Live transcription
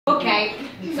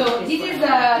So this is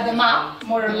the map,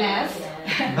 more or less,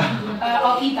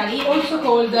 of Italy, also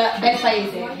called Bel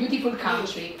Paese, beautiful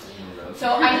country. So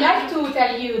I'd like to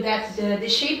tell you that the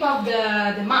shape of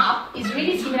the map is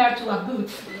really similar to a boot.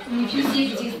 If you see,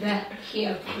 this is the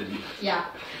here. Yeah.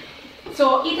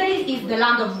 So Italy is the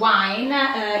land of wine.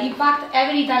 In fact,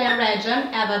 every Italian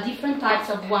region have a different types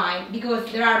of wine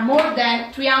because there are more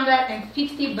than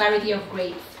 350 varieties of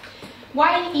grapes.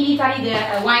 Why in Italy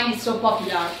the wine is so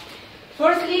popular?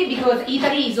 Firstly, because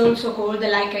Italy is also called,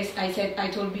 like I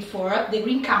told before, the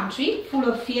green country, full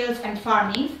of fields and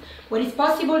farmings, where it's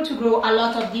possible to grow a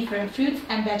lot of different fruits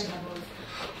and vegetables.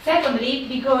 Secondly,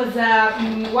 because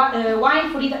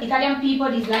wine for Italian people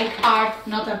is like art,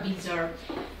 not a bizarre.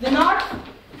 The north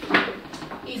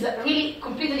is really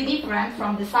completely different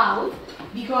from the south,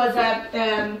 because,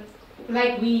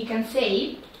 like we can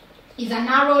say, is a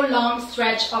narrow, long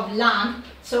stretch of land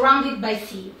surrounded by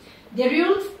sea. The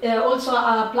rules also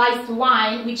applies to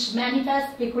wine, which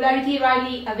manifests peculiarity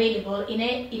rarely available in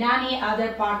any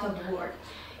other part of the world.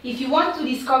 If you want to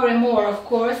discover more, of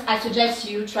course, I suggest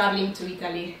you traveling to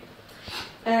Italy.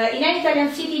 In any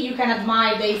Italian city, you can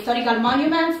admire the historical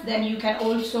monuments, then you can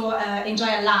also enjoy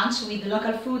a lunch with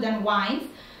local food and wines.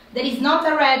 There is not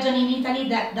a region in Italy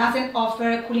that doesn't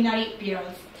offer culinary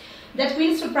pearls. That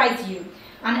will surprise you.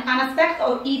 An aspect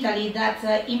of Italy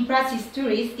that impresses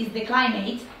tourists is the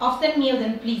climate, often mild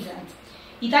and pleasant.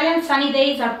 Italian sunny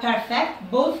days are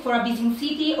perfect, both for a busy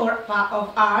city or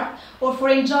of art, or for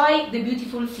enjoying the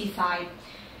beautiful seaside.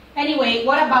 Anyway,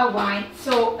 what about wine?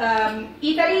 So,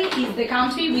 Italy is the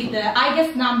country with the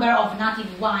highest number of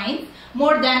native wines,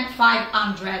 more than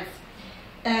 500.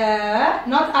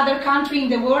 Not other country in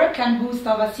the world can boast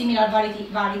of a similar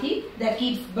variety that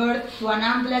gives birth to an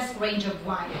endless range of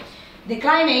wine. The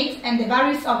climate and the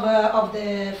values of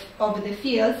the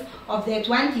fields of the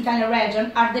 20 Italian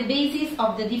regions are the basis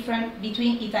of the difference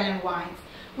between Italian wines.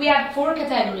 We have 4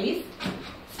 categories: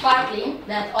 sparkling,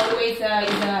 that always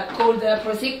is called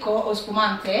Prosecco or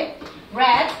Spumante,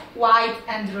 red, white,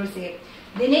 and rosé.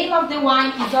 The name of the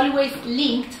wine is always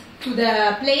linked to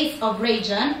the place of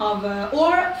region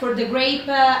or for the grape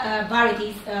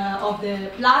varieties of the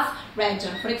Plus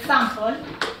region. For example,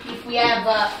 if we have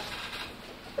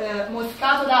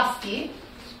Moscato d'Asti.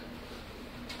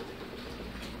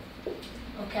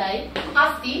 Okay,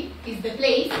 Asti is the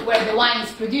place where the wine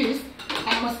is produced,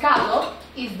 and Moscato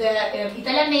is the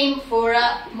Italian name for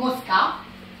Mosca,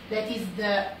 that is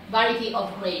the variety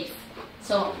of grapes.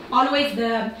 So always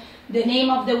the name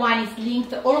of the wine is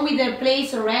linked or with the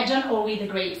place or region or with the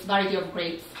grapes, variety of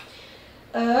grapes.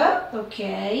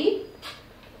 Okay.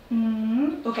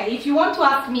 Okay, if you want to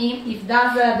ask me if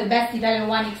does the best Italian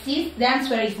wine exist, the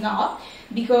answer is no,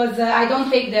 because I don't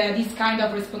take this kind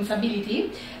of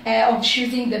responsibility of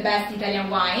choosing the best Italian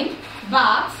wine,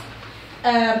 but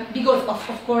because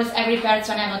of course every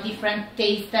person has a different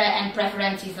taste and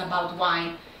preferences about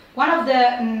wine. One of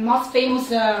the most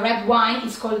famous red wine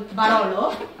is called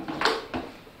Barolo.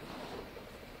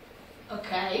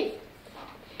 Okay.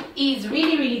 Is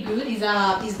really good. Is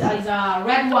a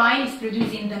red wine. It's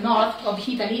produced in the north of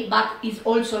Italy, but is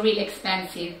also really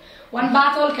expensive. One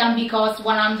bottle can be cost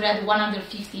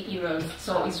 100-150 euros,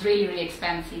 so it's really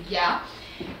expensive. Yeah.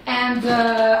 And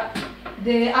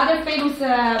the other famous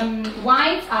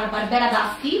wines are Barbera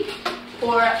d'Asti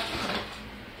or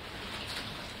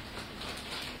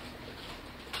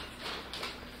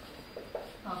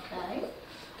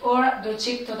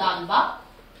Dolcetto d'Alba.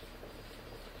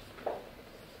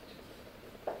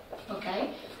 Okay,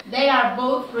 they are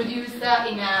both produced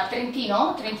in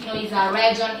Trentino. Trentino is a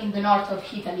region in the north of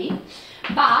Italy.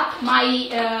 But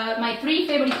my 3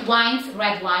 favorite wines,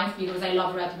 red wines, because I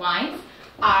love red wines,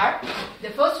 are, the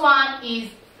first one is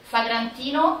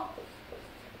Sagrantino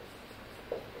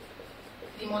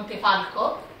di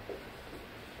Montefalco.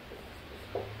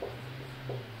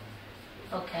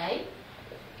 Okay,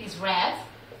 is red,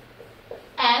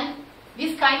 and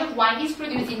this kind of wine is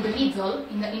produced in the middle,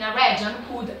 in a region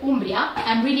called Umbria.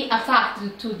 I'm really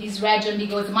attached to this region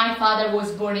because my father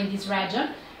was born in this region,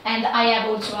 and I have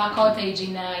also a cottage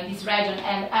in this region,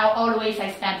 and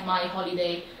I spend my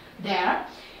holiday there.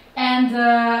 And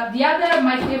the other,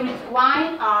 my favorite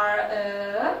wine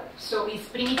are, so is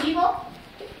Primitivo,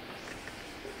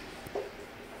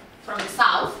 from the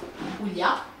south,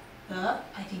 Puglia.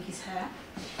 I think it's her.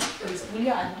 So it's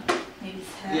Puglia, I don't know. Maybe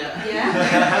it's her.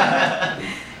 Yeah.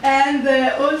 And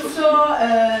also,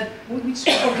 which,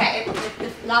 okay,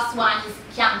 the last one is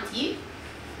Chianti.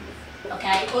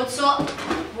 Okay, also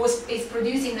is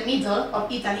produced in the middle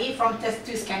of Italy from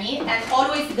Tuscany, and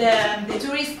always the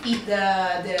tourists eat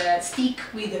the stick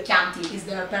with the Chianti. Is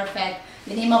the perfect.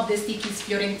 The name of the stick is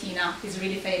Fiorentina. It's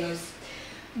really famous.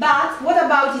 But what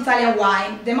about Italian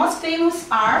wine? The most famous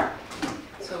are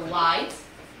so white.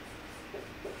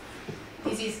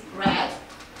 This is red.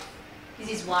 This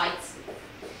is white.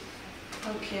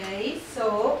 Okay,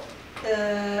 so.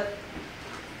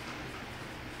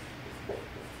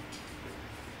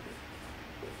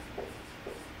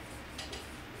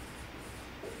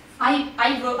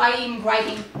 I'm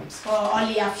writing for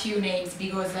only a few names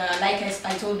because, like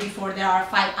I told before, there are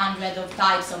 500 of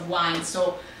types of wine.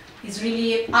 So it's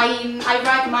really I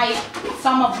write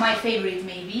some of my favorite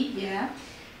maybe, yeah.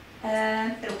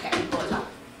 Okay, Bolla.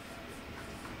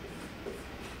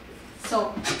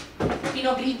 So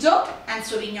Pinot Grigio and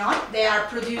Sauvignon, they are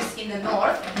produced in the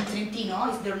north. Trentino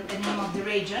is the name of the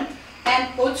region,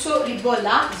 and also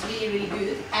Ribolla is really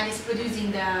good, and it's produced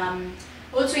in the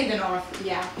also in the north,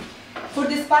 yeah. For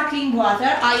the sparkling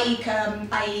water, I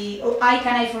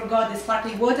forgot the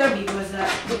sparkling water because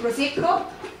the Prosecco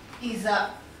is,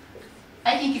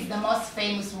 I think it's the most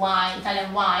famous wine,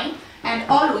 Italian wine, and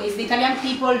always the Italian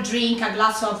people drink a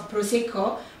glass of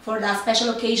Prosecco for the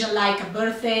special occasion like a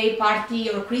birthday party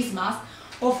or Christmas,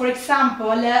 or for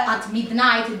example at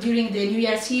midnight during the New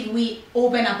Year's Eve we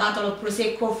open a bottle of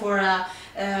Prosecco for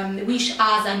wish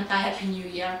us a Happy New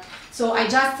Year. So I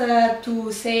just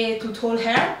told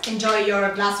her, enjoy your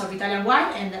glass of Italian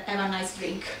wine and have a nice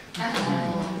drink.